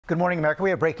Good morning, America.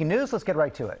 We have breaking news. Let's get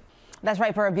right to it. That's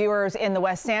right for our viewers in the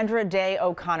West. Sandra Day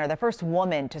O'Connor, the first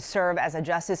woman to serve as a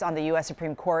justice on the U.S.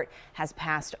 Supreme Court, has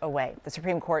passed away. The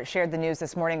Supreme Court shared the news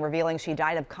this morning, revealing she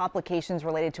died of complications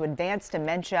related to advanced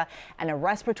dementia and a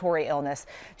respiratory illness.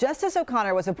 Justice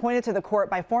O'Connor was appointed to the court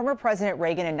by former President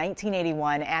Reagan in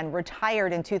 1981 and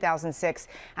retired in 2006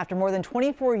 after more than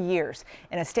 24 years.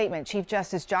 In a statement, Chief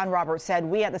Justice John Roberts said,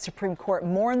 "We at the Supreme Court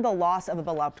mourn the loss of a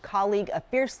beloved colleague, a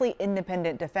fiercely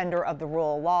independent defender of the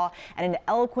rule of law, and an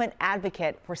eloquent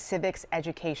advocate for civics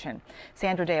education."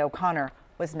 Sandra Day O'Connor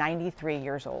was 93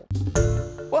 years old.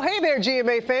 Well, hey there,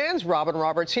 GMA fans. Robin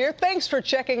Roberts here. Thanks for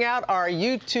checking out our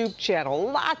YouTube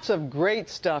channel. Lots of great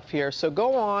stuff here. So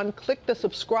go on, click the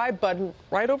subscribe button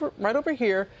right over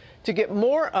here to get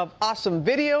more of awesome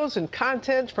videos and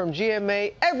content from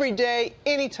GMA every day,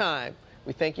 anytime.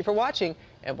 We thank you for watching,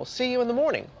 and we'll see you in the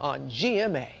morning on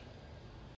GMA.